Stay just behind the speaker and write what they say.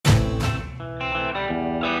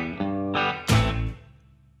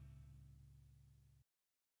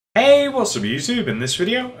What's up YouTube? In this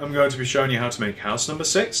video I'm going to be showing you how to make house number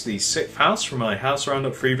 6, the 6th house from my house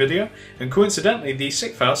roundup free video, and coincidentally the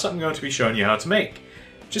 6th house I'm going to be showing you how to make.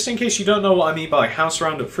 Just in case you don't know what I mean by house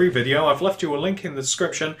roundup free video, I've left you a link in the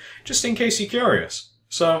description just in case you're curious.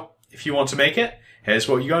 So if you want to make it, here's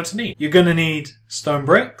what you're going to need. You're going to need stone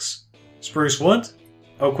bricks, spruce wood,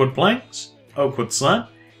 oak wood planks, oak wood slab.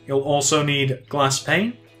 You'll also need glass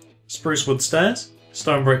pane, spruce wood stairs,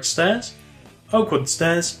 stone brick stairs, oak wood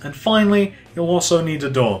stairs, and finally you'll also need a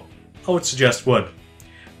door. I would suggest wood.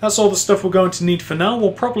 That's all the stuff we're going to need for now.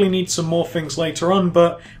 We'll probably need some more things later on,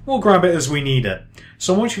 but we'll grab it as we need it.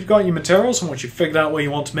 So once you've got your materials and once you've figured out where you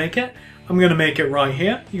want to make it, I'm going to make it right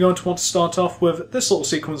here. You're going to want to start off with this little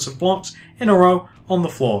sequence of blocks in a row on the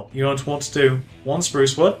floor. You're going to want to do 1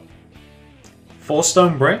 spruce wood, 4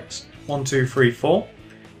 stone bricks, 1, 2, 3, 4,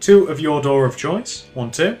 2 of your door of choice, 1,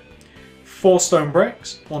 2, 4 stone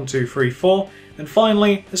bricks, 1, 2, 3, 4, and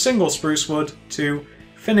finally a single spruce wood to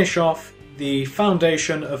finish off the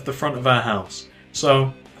foundation of the front of our house.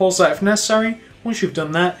 So pause that if necessary. Once you've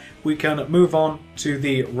done that, we can move on to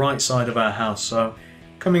the right side of our house. So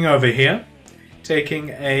coming over here, taking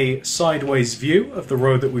a sideways view of the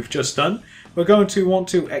road that we've just done, we're going to want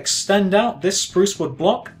to extend out this spruce wood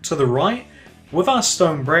block to the right with our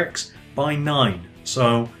stone bricks by 9.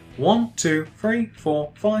 So 1, 2, 3,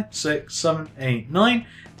 4, 5, 6, 7, 8, 9.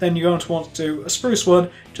 Then you're going to want to do a spruce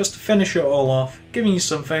wood just to finish it all off, giving you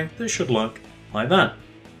something that should look like that.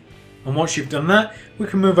 And once you've done that, we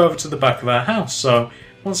can move over to the back of our house. So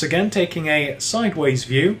once again, taking a sideways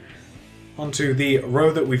view onto the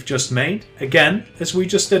row that we've just made. Again, as we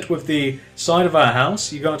just did with the side of our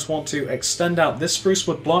house, you're going to want to extend out this spruce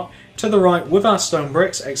wood block to the right with our stone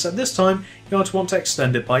bricks, except this time you're going to want to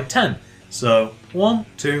extend it by 10. So 1,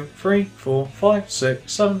 2, 3, 4, 5,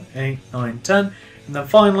 6, 7, 8, 9, 10. And then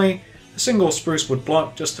finally, a single spruce wood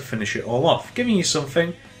block just to finish it all off, giving you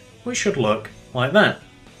something which should look like that.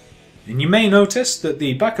 And you may notice that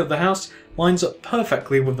the back of the house lines up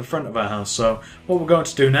perfectly with the front of our house. So what we're going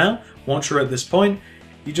to do now, once you're at this point,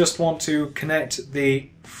 you just want to connect the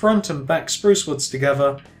front and back spruce woods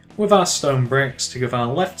together with our stone bricks to give our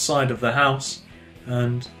left side of the house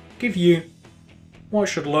and give you what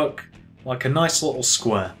should look like a nice little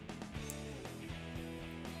square.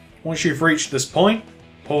 Once you've reached this point,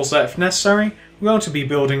 pause that if necessary. We're going to be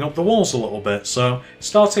building up the walls a little bit. So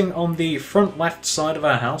starting on the front left side of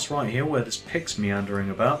our house, right here where this pig's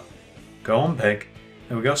meandering about. Go on, pig.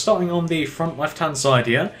 There we go. Starting on the front left hand side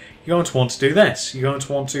here, you're going to want to do this. You're going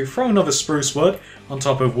to want to throw another spruce wood on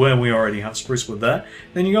top of where we already have spruce wood there.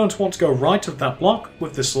 Then you're going to want to go right of that block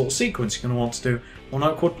with this little sequence. You're going to want to do 1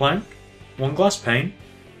 oak wood plank, 1 glass pane,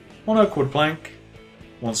 1 oak wood plank,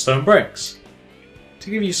 1 stone bricks, to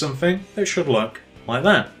give you something that should look like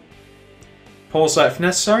that. Pause that if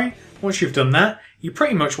necessary. Once you've done that, you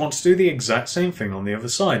pretty much want to do the exact same thing on the other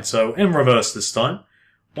side. So in reverse this time,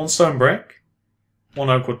 1 stone brick, 1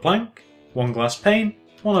 oak wood plank, 1 glass pane,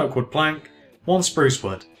 1 oak wood plank, 1 spruce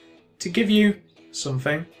wood, to give you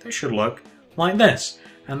something that should look like this.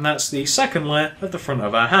 And that's the second layer of the front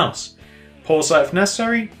of our house. Pause that if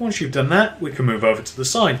necessary. Once you've done that, we can move over to the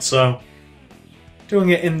side. So doing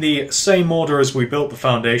it in the same order as we built the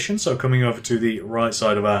foundation, so coming over to the right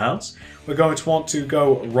side of our house, we're going to want to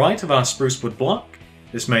go right of our spruce wood block.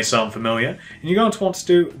 This may sound familiar, and you're going to want to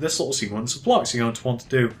do this little sequence of blocks. You're going to want to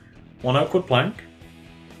do 1 oak wood plank,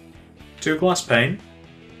 2 glass pane,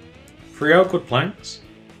 3 oak wood planks,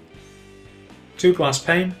 2 glass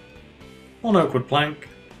pane, 1 oak wood plank,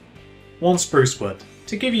 1 spruce wood,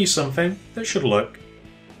 to give you something that should look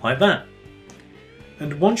like that.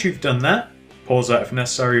 And once you've done that, pause that if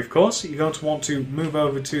necessary of course, you're going to want to move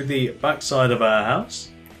over to the back side of our house,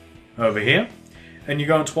 over here, and you're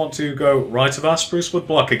going to want to go right of our spruce wood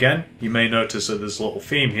block again. You may notice that there's a little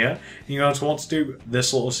theme here. You're going to want to do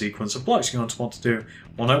this little sequence of blocks. You're going to want to do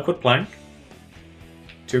 1 oak wood plank,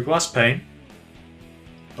 2 glass pane,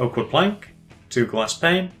 oak wood plank, 2 glass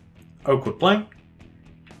pane, oak wood plank,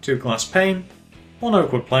 2 glass pane, 1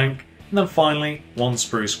 oak wood plank, and then finally 1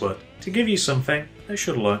 spruce wood, to give you something that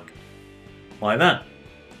should look like that.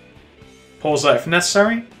 Pause that if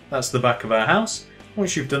necessary. That's the back of our house.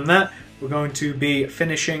 Once you've done that, we're going to be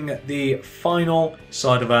finishing the final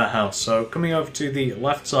side of our house. So coming over to the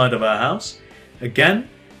left side of our house, again,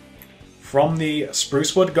 from the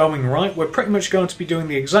spruce wood going right, we're pretty much going to be doing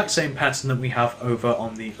the exact same pattern that we have over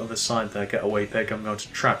on the other side there. Get away, pig. I'm going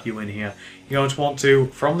to trap you in here. You're going to want to,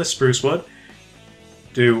 from the spruce wood,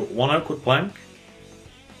 do 1 oak wood plank,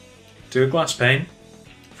 2 glass pane,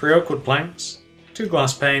 3 oak wood planks, 2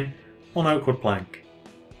 glass pane, 1 oak wood plank.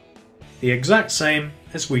 The exact same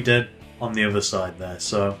as we did on the other side there.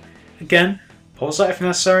 So Again, pause that if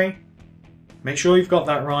necessary. Make sure you've got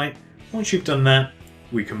that right. Once you've done that,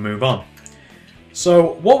 we can move on.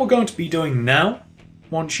 So what we're going to be doing now,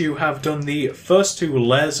 once you have done the first two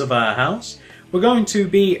layers of our house, we're going to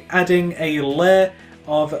be adding a layer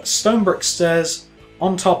of stone brick stairs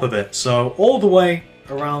on top of it. So all the way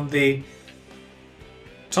around the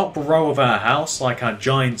top row of our house, like our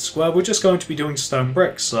giant square, we're just going to be doing stone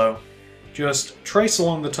bricks. So just trace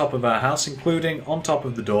along the top of our house, including on top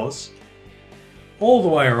of the doors, all the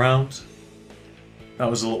way around. That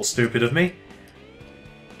was a little stupid of me.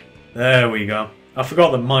 There we go. I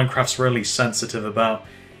forgot that Minecraft's really sensitive about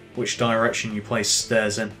which direction you place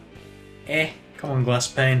stairs in. Come on, glass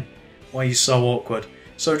pane. Why are you so awkward?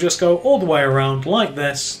 So just go all the way around like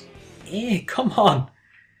this. Come on.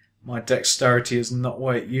 My dexterity is not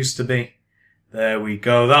where it used to be. There we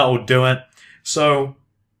go. That'll do it. So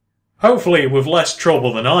hopefully with less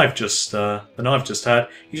trouble than I've just had,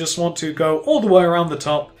 you just want to go all the way around the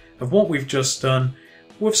top of what we've just done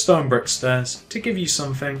with stone brick stairs to give you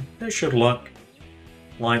something that should look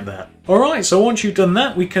like that. Alright, so once you've done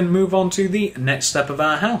that, we can move on to the next step of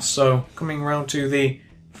our house. So coming around to the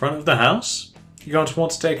front of the house, you're going to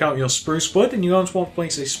want to take out your spruce wood, and you're going to want to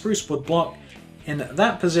place a spruce wood block in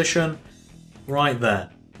that position right there.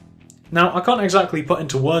 Now, I can't exactly put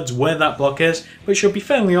into words where that block is, but it should be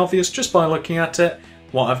fairly obvious just by looking at it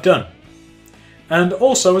what I've done. And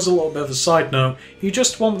also, as a little bit of a side note, you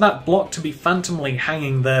just want that block to be phantomly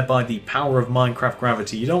hanging there by the power of Minecraft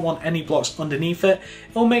gravity. You don't want any blocks underneath it.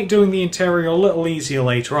 It'll make doing the interior a little easier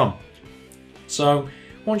later on. So,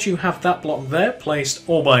 once you have that block there placed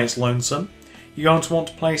all by its lonesome, you're going to want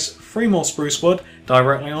to place 3 more spruce wood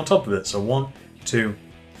directly on top of it. So 1, 2,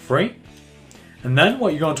 3. And then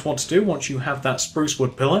what you're going to want to do, once you have that spruce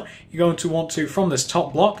wood pillar, you're going to want to, from this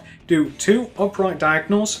top block, do 2 upright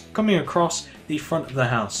diagonals coming across the front of the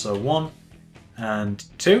house. So 1 and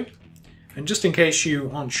 2. And just in case you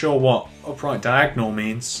aren't sure what upright diagonal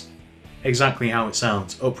means, exactly how it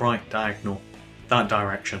sounds, upright diagonal, that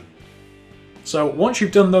direction. So once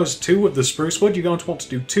you've done those 2 with the spruce wood, you're going to want to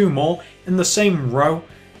do 2 more in the same row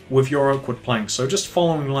with your oak wood planks. So just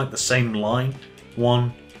following like the same line,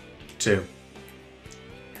 1, 2.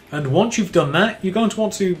 And once you've done that, you're going to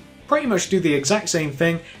want to pretty much do the exact same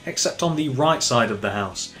thing except on the right side of the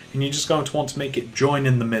house. And you're just going to want to make it join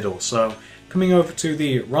in the middle. So coming over to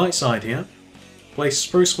the right side here, place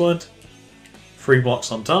spruce wood, 3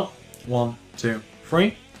 blocks on top, 1, 2,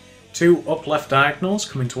 3. 2 up left diagonals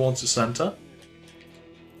coming towards the centre.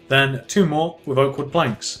 Then 2 more with oak wood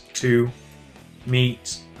planks to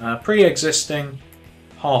meet pre-existing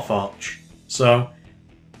half arch. So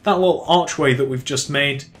that little archway that we've just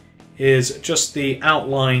made is just the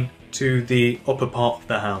outline to the upper part of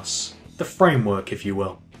the house. The framework, if you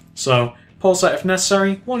will. So pause that if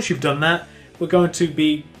necessary. Once you've done that, we're going to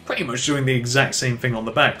be pretty much doing the exact same thing on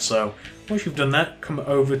the back. So once you've done that, come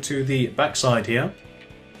over to the back side here.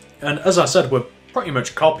 And as I said, we're pretty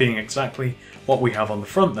much copying exactly what we have on the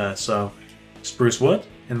front there. So spruce wood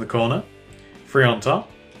in the corner, 3 on top,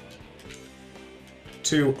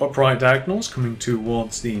 2 upright diagonals coming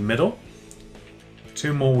towards the middle,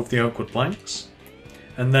 2 more with the oak wood planks,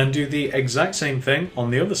 and then do the exact same thing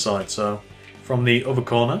on the other side. So from the other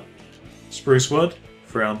corner, spruce wood,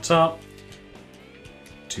 3 on top,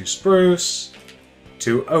 2 spruce,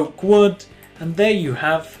 2 oak wood, and there you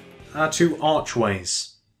have our 2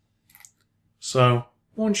 archways. So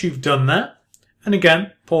once you've done that, and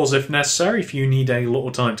again, pause if necessary if you need a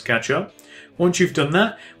little time to catch up. Once you've done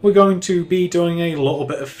that, we're going to be doing a little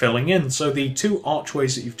bit of filling in. So the 2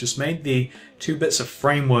 archways that you've just made, the 2 bits of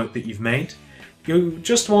framework that you've made, you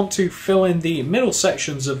just want to fill in the middle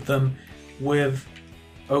sections of them with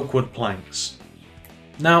oak wood planks.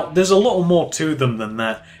 Now, there's a little more to them than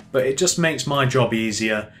that, but it just makes my job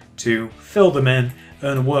easier to fill them in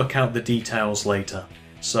and work out the details later.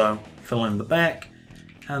 So fill in the back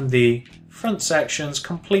and the front sections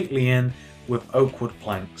completely in with oak wood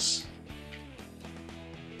planks.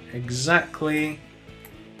 Exactly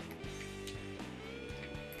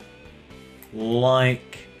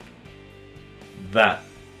like that.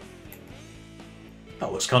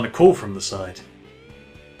 That looks kind of cool from the side.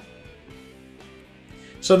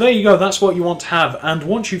 So there you go, that's what you want to have, and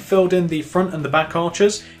once you've filled in the front and the back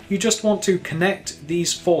arches, you just want to connect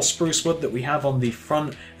these 4 spruce wood that we have on the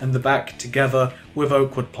front and the back together with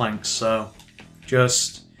oak wood planks. So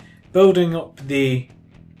just building up the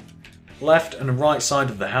left and right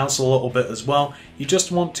side of the house a little bit as well. You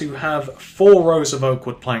just want to have 4 rows of oak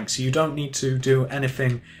wood planks. You don't need to do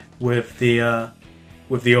anything with the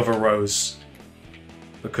other rows.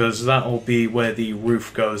 because that'll be where the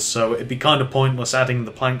roof goes, so it'd be kind of pointless adding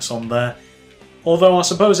the planks on there. Although I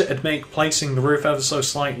suppose it'd make placing the roof ever so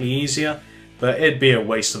slightly easier, but it'd be a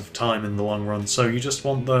waste of time in the long run. So you just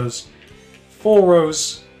want those 4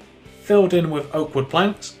 rows filled in with oak wood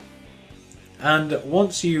planks, and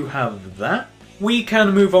once you have that, we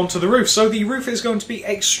can move on to the roof. So the roof is going to be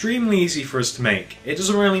extremely easy for us to make. It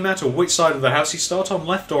doesn't really matter which side of the house you start on,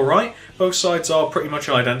 left or right. Both sides are pretty much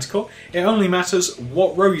identical. It only matters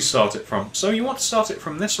what row you start it from. So you want to start it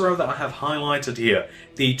from this row that I have highlighted here.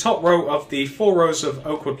 The top row of the 4 rows of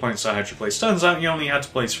oak wood planks I had you place. Turns out you only had to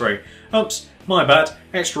place 3. Oops, my bad.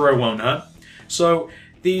 Extra row won't hurt. So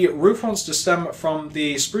the roof wants to stem from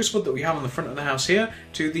the spruce wood that we have on the front of the house here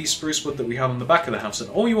to the spruce wood that we have on the back of the house.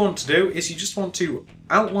 And all you want to do is you just want to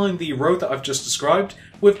outline the row that I've just described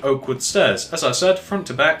with oak wood stairs. As I said, front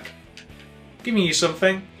to back, giving you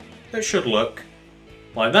something that should look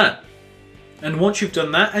like that. And once you've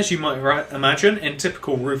done that, as you might imagine, in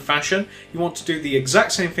typical roof fashion, you want to do the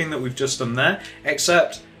exact same thing that we've just done there,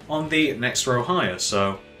 except on the next row higher.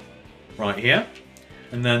 So, right here,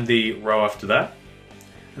 and then the row after that,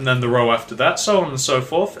 and then the row after that, so on and so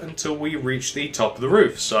forth, until we reach the top of the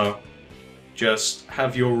roof. So, just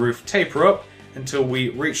have your roof taper up until we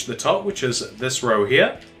reach the top, which is this row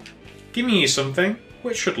here, giving you something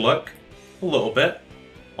which should look a little bit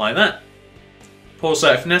like that. Pause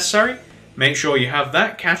that if necessary. Make sure you have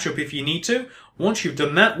that, catch up if you need to. Once you've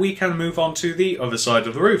done that, we can move on to the other side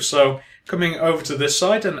of the roof. So, coming over to this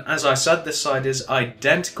side, and as I said, this side is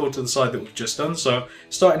identical to the side that we've just done. So,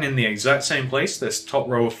 starting in the exact same place, this top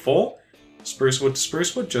row of 4, spruce wood to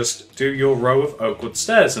spruce wood, just do your row of oak wood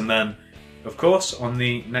stairs. And then, of course, on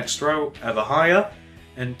the next row, ever higher,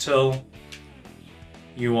 until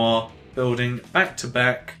you are building back to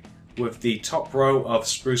back with the top row of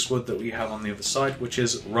spruce wood that we have on the other side, which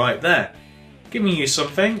is right there. Giving you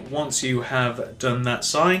something, once you have done that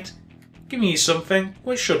side, giving you something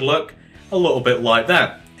which should look a little bit like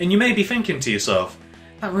that. And you may be thinking to yourself,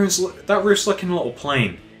 that roof's looking a little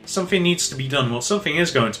plain. Something needs to be done. Well, something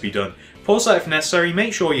is going to be done. Pause that if necessary,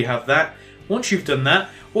 make sure you have that. Once you've done that,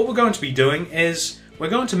 what we're going to be doing is we're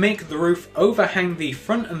going to make the roof overhang the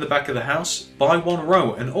front and the back of the house by 1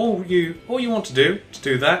 row. And all you want to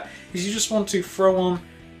do that is you just want to throw on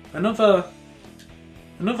another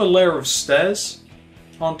layer of stairs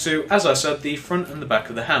onto, as I said, the front and the back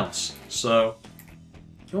of the house. So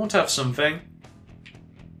you want to have something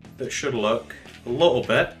that should look a little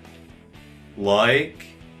bit like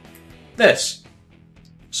this.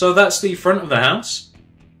 So that's the front of the house.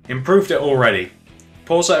 Improved it already.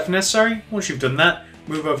 Pause that if necessary. Once you've done that,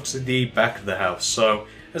 move over to the back of the house. So,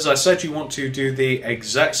 as I said, you want to do the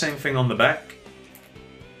exact same thing on the back.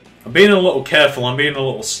 I'm being a little careful, I'm being a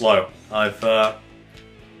little slow. I've got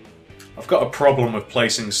a problem with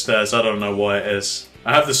placing stairs, I don't know why it is.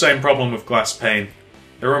 I have the same problem with glass pane.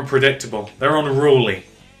 They're unpredictable, they're unruly.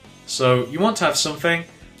 So you want to have something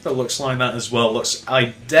that looks like that as well, looks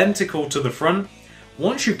identical to the front.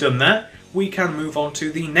 Once you've done that, we can move on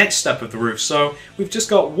to the next step of the roof. So we've just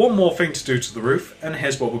got one more thing to do to the roof, and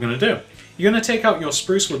here's what we're going to do. You're going to take out your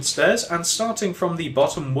spruce wood stairs, and starting from the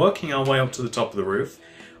bottom, working our way up to the top of the roof,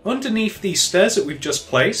 underneath these stairs that we've just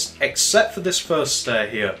placed, except for this first stair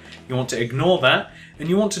here, you want to ignore that, and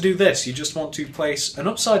you want to do this. You just want to place an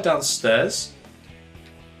upside down stairs,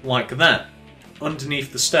 like that,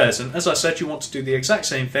 underneath the stairs. And as I said, you want to do the exact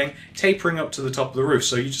same thing, tapering up to the top of the roof.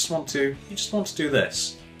 So you just want to do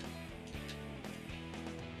this.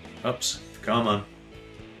 Oops, come on.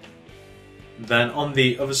 Then on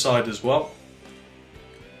the other side as well.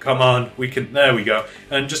 Come on, there we go.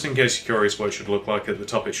 And just in case you're curious what it should look like at the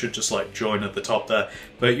top, it should just like join at the top there.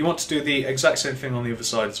 But you want to do the exact same thing on the other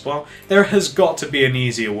side as well. There has got to be an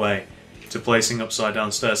easier way to placing upside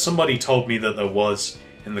down stairs. Somebody told me that there was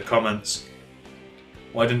in the comments.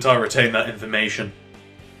 Why didn't I retain that information?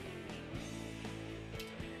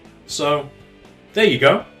 So, there you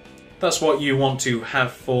go. That's what you want to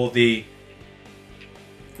have for the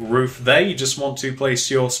roof there. You just want to place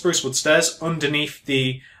your spruce wood stairs underneath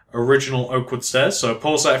the original oak wood stairs. So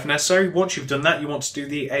pause that if necessary. Once you've done that, you want to do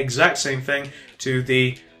the exact same thing to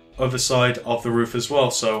the other side of the roof as well.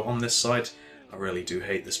 So on this side, I really do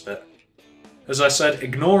hate this bit. As I said,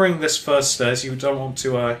 ignoring this first stairs, you don't want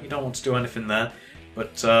to do anything there,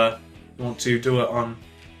 but you want to do it on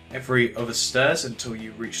every other stairs until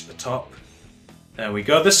you reach the top. There we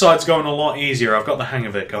go. This side's going a lot easier. I've got the hang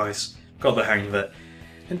of it, guys. Got the hang of it.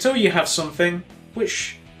 Until you have something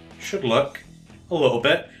which should look a little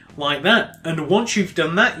bit like that. And once you've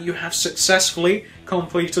done that, you have successfully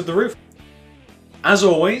completed the roof. As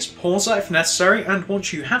always, pause that if necessary, and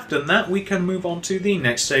once you have done that, we can move on to the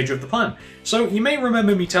next stage of the plan. So you may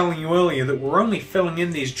remember me telling you earlier that we're only filling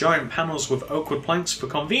in these giant panels with oak wood planks for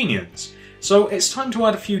convenience. So it's time to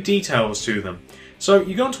add a few details to them. So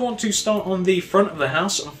you're going to want to start on the front of the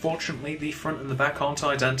house. Unfortunately, the front and the back aren't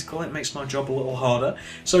identical. It makes my job a little harder.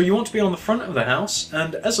 So you want to be on the front of the house,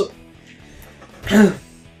 and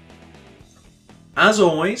as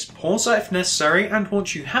always, pause that if necessary, and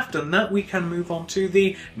once you have done that, we can move on to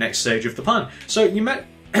the next stage of the plan. So you may...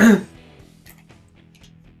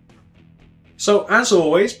 So as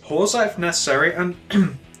always, pause that if necessary, and...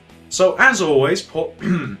 So as always, pause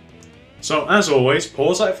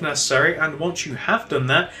that if necessary, and once you have done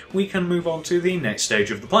that, we can move on to the next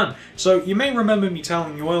stage of the plan. So you may remember me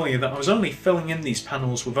telling you earlier that I was only filling in these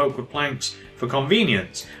panels with oak wood planks for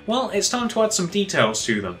convenience. Well, it's time to add some details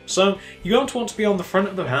to them. So you're going to want to be on the front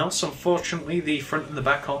of the house. Unfortunately, the front and the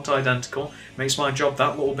back aren't identical. Makes my job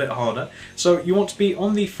that little bit harder. So you want to be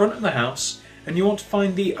on the front of the house, and you want to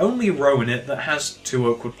find the only row in it that has 2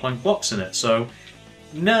 oak wood plank blocks in it. So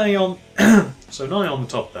nigh on the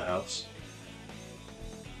top of the house.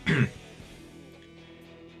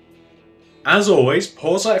 As always,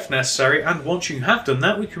 pause that if necessary, and once you have done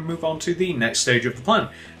that, we can move on to the next stage of the plan.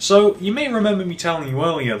 So, you may remember me telling you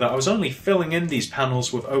earlier that I was only filling in these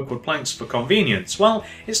panels with oak wood planks for convenience. Well,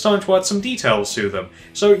 it's time to add some details to them.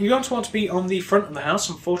 So, you're going to want to be on the front of the house.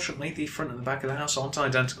 Unfortunately, the front and the back of the house aren't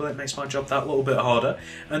identical. It makes my job that little bit harder.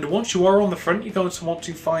 And once you are on the front, you're going to want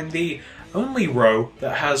to find the only row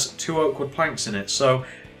that has 2 oak wood planks in it. So,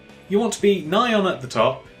 you want to be nigh on at the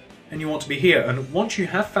top, and you want to be here, and once you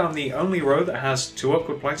have found the only row that has 2 oak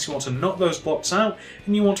wood planks, you want to knock those blocks out,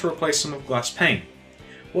 and you want to replace them with glass pane.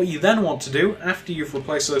 What you then want to do, after you've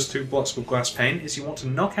replaced those 2 blocks with glass pane, is you want to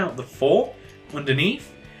knock out the 4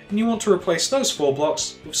 underneath, and you want to replace those 4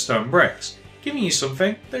 blocks with stone bricks, giving you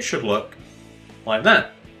something that should look like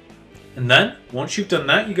that. And then, once you've done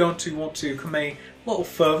that, you're going to want to come a little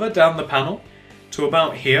further down the panel to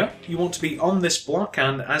about here. You want to be on this block,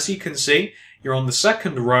 and as you can see, you're on the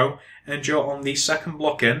second row, and you're on the second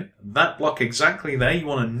block in. That block exactly there, you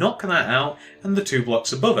want to knock that out, and the 2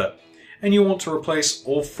 blocks above it. And you want to replace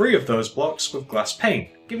all 3 of those blocks with glass pane,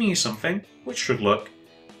 giving you something which should look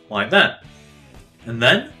like that. And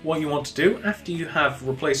then, what you want to do, after you have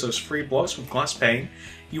replaced those 3 blocks with glass pane,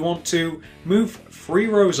 you want to move 3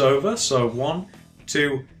 rows over, so 1,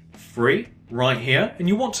 2, 3, right here, and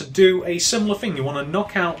you want to do a similar thing. You want to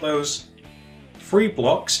knock out those 3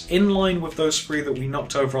 blocks in line with those 3 that we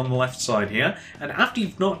knocked over on the left side here, and after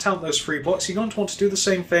you've knocked out those 3 blocks, you're going to want to do the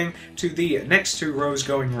same thing to the next 2 rows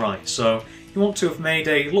going right. So you want to have made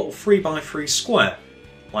a little 3x3 square,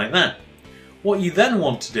 like that. What you then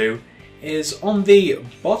want to do is on the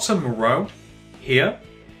bottom row here,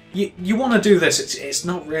 you want to do this. It's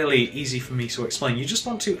not really easy for me to explain. You just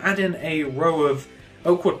want to add in a row of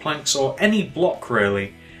oak wood planks, or any block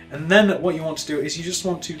really, and then what you want to do is you just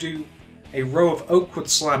want to do a row of oak wood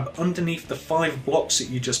slab underneath the 5 blocks that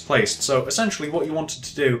you just placed. So essentially what you wanted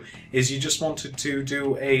to do is you just wanted to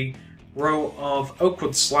do a row of oak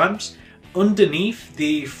wood slabs underneath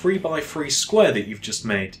the 3x3 square that you've just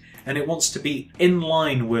made, and it wants to be in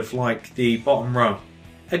line with like the bottom row.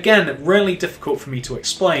 Again, really difficult for me to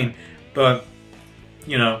explain, but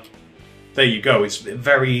you know, there you go, it's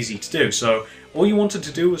very easy to do. So all you wanted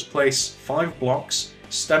to do was place 5 blocks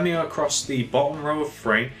stemming across the bottom row of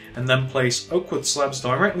 3, and then place oak wood slabs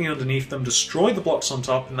directly underneath them, destroy the blocks on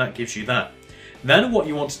top, and that gives you that. Then what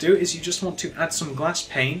you want to do is you just want to add some glass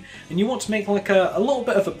pane, and you want to make like a little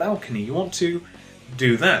bit of a balcony. You want to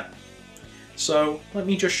do that. So let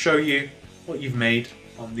me just show you what you've made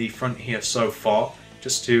on the front here so far,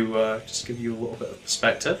 just to just give you a little bit of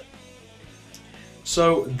perspective.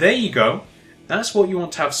 So there you go. That's what you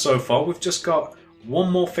want to have so far. We've just got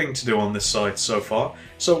one more thing to do on this side so far.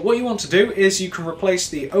 So what you want to do is you can replace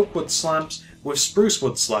the oak wood slabs with spruce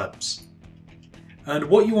wood slabs. And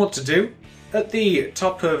what you want to do at the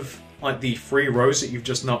top of like the 3 rows that you've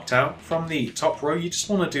just knocked out, from the top row you just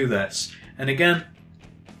want to do this. And again,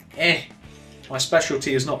 my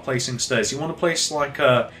specialty is not placing stairs. You want to place like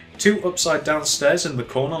 2 upside down stairs in the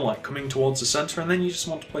corner, like coming towards the centre, and then you just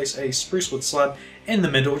want to place a spruce wood slab in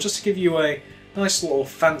the middle just to give you a nice little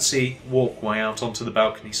fancy walkway out onto the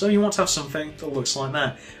balcony. So you want to have something that looks like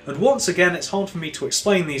that. And once again, it's hard for me to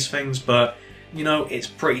explain these things, but you know, it's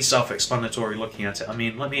pretty self-explanatory looking at it. I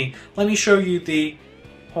mean, let me show you the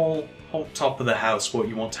whole top of the house, what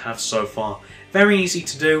you want to have so far. Very easy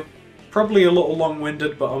to do, probably a little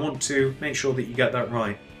long-winded, but I want to make sure that you get that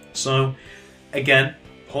right. So again,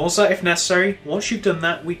 pause that if necessary. Once you've done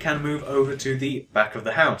that, we can move over to the back of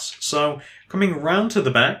the house. So, coming round to the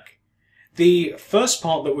back, the first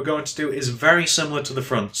part that we're going to do is very similar to the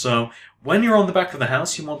front. So, when you're on the back of the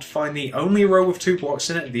house, you want to find the only row with 2 blocks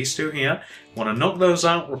in it, these 2 here. You want to knock those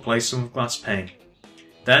out, replace them with glass pane.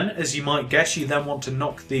 Then, as you might guess, you then want to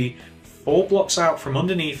knock the 4 blocks out from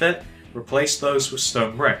underneath it, replace those with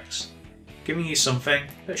stone bricks, giving you something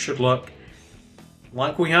that should look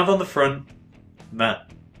like we have on the front, that.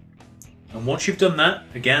 And once you've done that,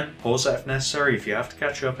 again, pause that if necessary, if you have to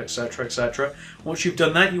catch up, etc, etc. Once you've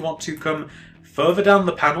done that, you want to come further down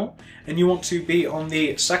the panel, and you want to be on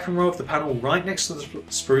the second row of the panel right next to the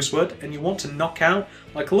spruce wood, and you want to knock out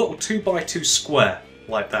like a little 2x2 square,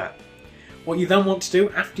 like that. What you then want to do,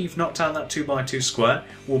 after you've knocked out that 2x2 square,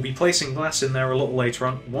 we'll be placing glass in there a little later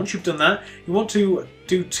on. Once you've done that, you want to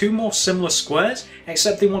do 2 more similar squares,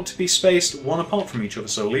 except they want to be spaced 1 apart from each other.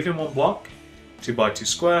 So leaving 1 block, 2x2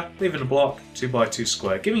 square, leaving a block, 2x2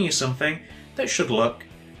 square, giving you something that should look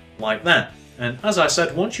like that. And as I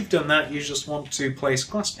said, once you've done that, you just want to place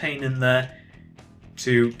glass pane in there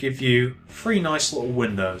to give you 3 nice little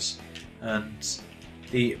windows. And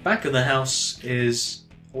the back of the house is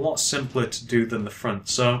a lot simpler to do than the front,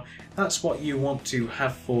 so that's what you want to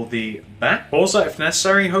have for the back. Pause that if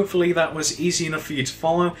necessary. Hopefully that was easy enough for you to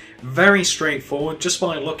follow. Very straightforward. Just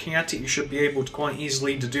by looking at it, you should be able to quite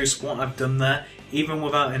easily deduce what I've done there, even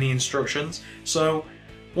without any instructions. So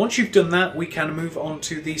once you've done that, we can move on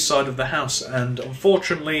to the side of the house, and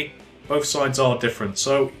unfortunately both sides are different.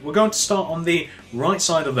 So we're going to start on the right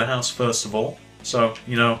side of the house first of all. So,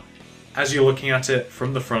 you know, as you're looking at it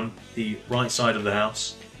from the front, the right side of the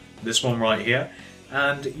house, this one right here,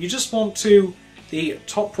 and you just want to, the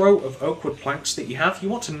top row of oak wood planks that you have, you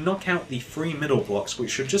want to knock out the 3 middle blocks,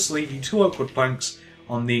 which should just leave you 2 oak wood planks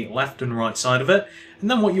on the left and right side of it.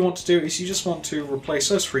 And then what you want to do is you just want to replace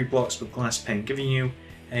those 3 blocks with glass pane, giving you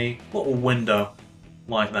a little window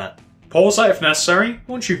like that. Pause that if necessary.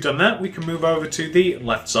 Once you've done that, we can move over to the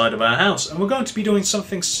left side of our house, and we're going to be doing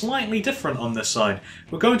something slightly different on this side.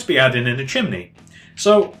 We're going to be adding in a chimney.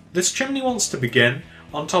 So this chimney wants to begin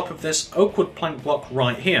on top of this oak wood plank block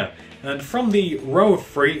right here, and from the row of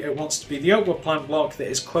 3 it wants to be the oak wood plank block that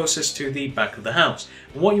is closest to the back of the house.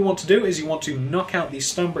 And what you want to do is you want to knock out these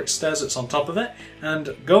stone brick stairs that's on top of it,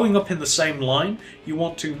 and going up in the same line you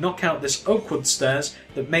want to knock out this oak wood stairs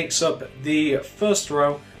that makes up the first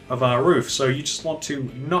row of our roof. So you just want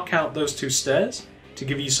to knock out those 2 stairs to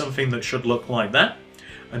give you something that should look like that.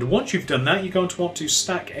 And once you've done that, you're going to want to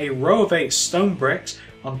stack a row of 8 stone bricks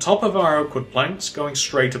on top of our oak wood planks, going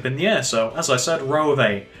straight up in the air. So, as I said, row of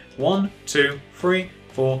 8. 1, 2, 3,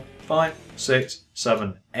 4, 5, 6,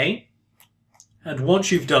 7, 8. And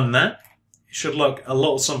once you've done that, it should look a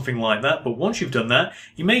little something like that, but once you've done that,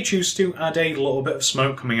 you may choose to add a little bit of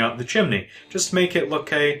smoke coming out of the chimney, just to make it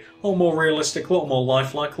look a little more realistic, a little more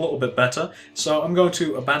lifelike, a little bit better. So I'm going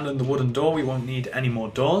to abandon the wooden door, we won't need any more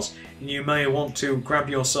doors, and you may want to grab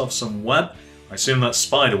yourself some web. I assume that's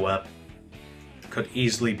spider web. Could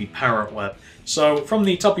easily be parrot web. So from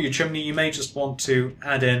the top of your chimney you may just want to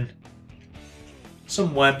add in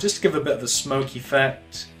some web just to give a bit of a smoky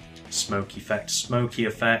effect,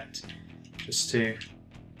 just to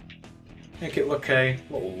make it look a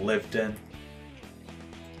little lived in.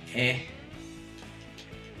 I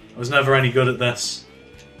was never any good at this.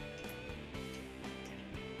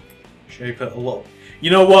 Shape it a little.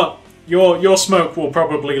 You know what? Your smoke will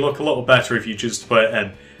probably look a little better if you choose to put it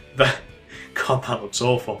in. God, that looks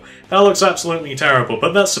awful. That looks absolutely terrible,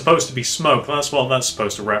 but that's supposed to be smoke. That's what that's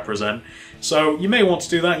supposed to represent. So you may want to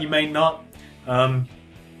do that, you may not.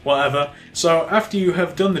 Whatever. So after you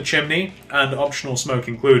have done the chimney, and optional smoke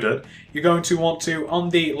included, you're going to want to, on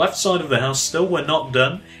the left side of the house, still we're not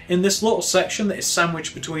done, in this little section that is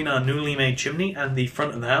sandwiched between our newly made chimney and the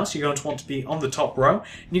front of the house, you're going to want to be on the top row,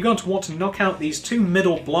 and you're going to want to knock out these 2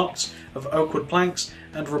 middle blocks of oak wood planks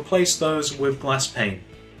and replace those with glass pane,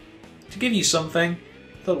 to give you something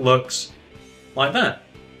that looks like that.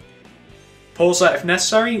 Pause that if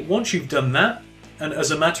necessary. Once you've done that, and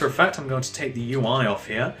as a matter of fact I'm going to take the UI off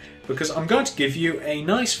here, because I'm going to give you a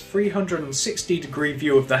nice 360-degree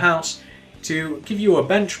view of the house to give you a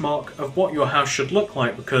benchmark of what your house should look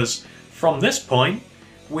like, because from this point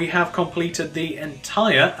we have completed the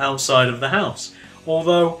entire outside of the house.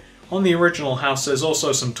 Although on the original house there's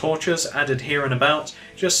also some torches added here and about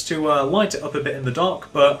just to light it up a bit in the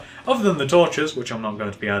dark, but other than the torches, which I'm not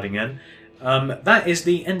going to be adding in, that is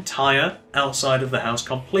the entire outside of the house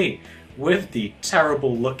complete, with the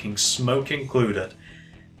terrible looking smoke included.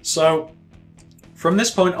 So from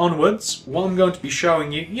this point onwards, what I'm going to be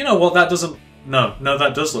showing you, you know what, that doesn't, no,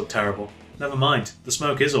 that does look terrible. never mind. The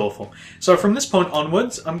smoke is awful. So from this point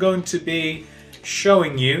onwards, I'm going to be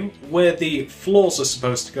showing you where the floors are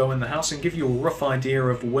supposed to go in the house and give you a rough idea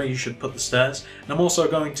of where you should put the stairs. And I'm also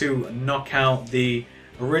going to knock out the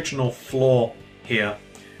original floor here.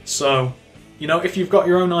 So, you know, if you've got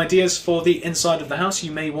your own ideas for the inside of the house,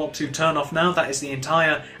 you may want to turn off now. That is the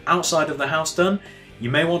entire outside of the house done. You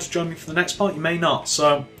may want to join me for the next part, you may not.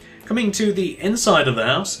 So, coming to the inside of the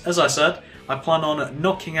house, as I said, I plan on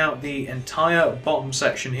knocking out the entire bottom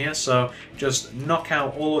section here, so just knock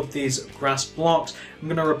out all of these grass blocks. I'm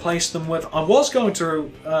going to replace them with, I was going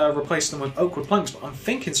to replace them with oak wood planks, but I'm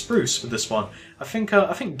thinking spruce for this one. I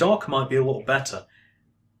think dark might be a little better.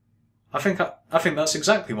 I think that's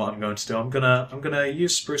exactly what I'm going to do. I'm gonna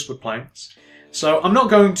use spruce wood planks. So I'm not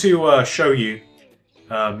going to show you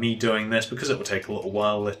me doing this because it will take a little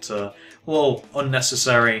while. It's a little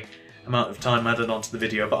unnecessary amount of time added onto the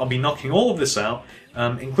video, but I'll be knocking all of this out,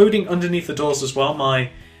 including underneath the doors as well. My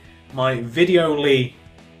Videoly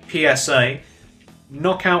PSA: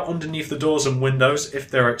 knock out underneath the doors and windows if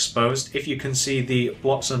they're exposed. If you can see the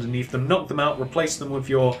blocks underneath them, knock them out, replace them with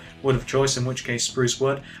your wood of choice, in which case spruce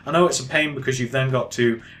wood. I know it's a pain because you've then got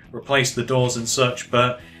to replace the doors and such,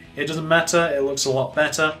 but it doesn't matter, it looks a lot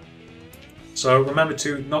better. So remember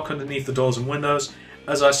to knock underneath the doors and windows.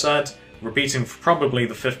 As I said, repeating for probably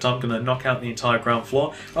the 5th time, I'm going to knock out the entire ground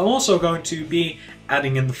floor. I'm also going to be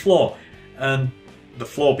adding in the floor, and the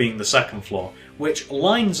floor being the 2nd floor, which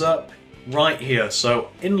lines up right here. So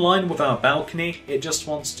in line with our balcony, it just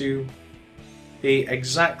wants to be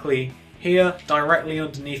exactly here, directly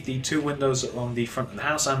underneath the 2 windows on the front of the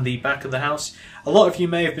house and the back of the house. A lot of you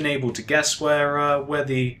may have been able to guess where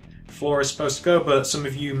the floor is supposed to go, but some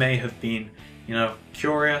of you may have been, you know,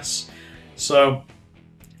 curious. So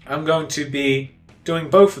I'm going to be doing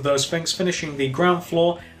both of those things, finishing the ground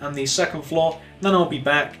floor and the 2nd floor, then I'll be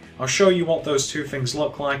back, I'll show you what those 2 things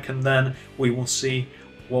look like, and then we will see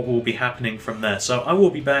what will be happening from there. So I will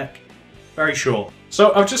be back very short.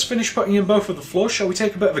 So I've just finished putting in both of the floors. Shall we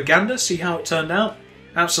take a bit of a gander, see how it turned out?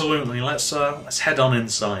 Absolutely, let's head on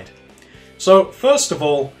inside. So first of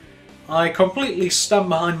all, I completely stand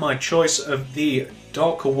behind my choice of the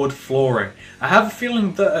darker wood flooring. I have a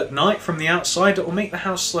feeling that at night from the outside it will make the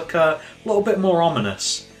house look a little bit more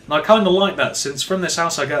ominous. And I kind of like that, since from this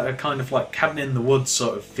house I get a kind of like cabin in the woods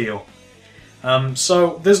sort of feel.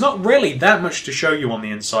 So there's not really that much to show you on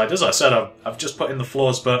the inside. As I said, I've just put in the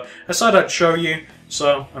floors, but I said I'd show you,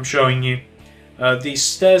 so I'm showing you. The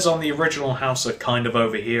stairs on the original house are kind of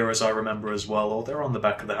over here, as I remember as well, or they're on the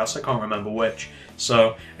back of the house, I can't remember which.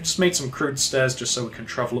 So I just made some crude stairs just so we can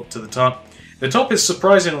travel up to the top. The top is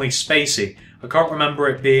surprisingly spacey. I can't remember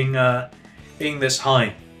it being this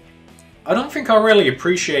high. I don't think I really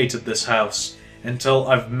appreciated this house until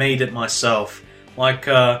I've made it myself. Like,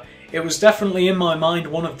 it was definitely in my mind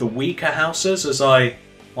one of the weaker houses as I,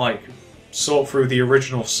 like, sort through the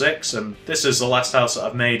original 6, and this is the last house that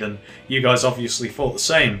I've made, and you guys obviously thought the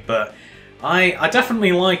same, but I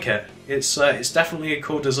definitely like it. It's definitely a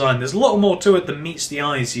cool design. There's a lot more to it than meets the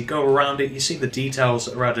eyes. You go around it, you see the details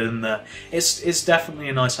that are added in there. It's definitely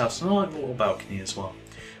a nice house, and I like the little balcony as well.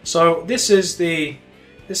 So this is the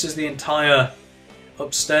entire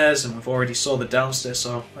upstairs, and we've already saw the downstairs,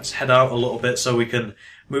 so let's head out a little bit so we can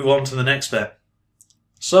move on to the next bit.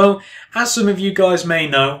 So, as some of you guys may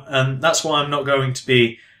know, and that's why I'm not going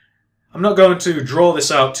to draw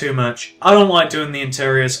this out too much, I don't like doing the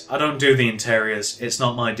interiors, I don't do the interiors, it's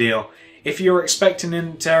not my deal. If you're expecting an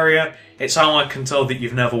interior, it's how I can tell that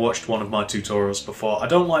you've never watched one of my tutorials before. I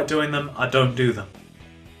don't like doing them, I don't do them.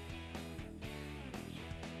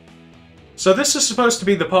 So this is supposed to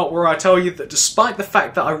be the part where I tell you that despite the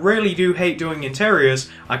fact that I really do hate doing interiors,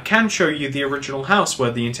 I can show you the original house where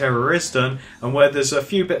the interior is done, and where there's a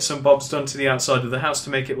few bits and bobs done to the outside of the house to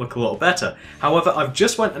make it look a little better. However, I've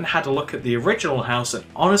just went and had a look at the original house, and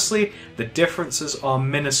honestly, the differences are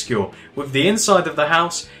minuscule. With the inside of the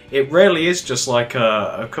house, it really is just like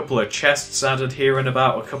a couple of chests added here and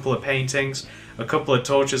about, a couple of paintings, a couple of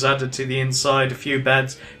torches added to the inside, a few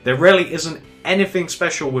beds. There really isn't anything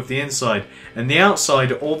special with the inside, and the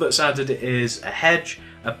outside, all that's added is a hedge,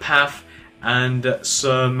 a path, and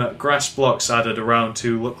some grass blocks added around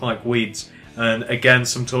to look like weeds, and again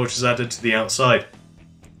some torches added to the outside.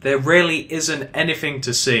 There really isn't anything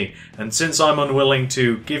to see, and since I'm unwilling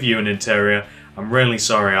to give you an interior, I'm really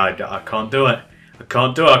sorry, I can't do it.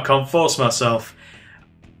 I can't force myself.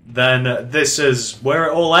 Then this is where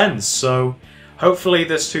it all ends, so hopefully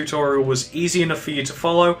this tutorial was easy enough for you to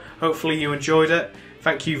follow, hopefully you enjoyed it.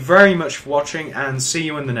 Thank you very much for watching, and see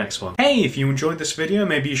you in the next one. Hey, if you enjoyed this video,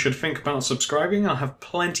 maybe you should think about subscribing. I have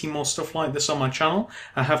plenty more stuff like this on my channel.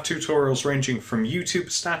 I have tutorials ranging from YouTube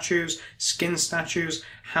statues, skin statues,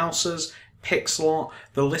 houses, pixel art,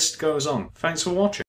 the list goes on. Thanks for watching.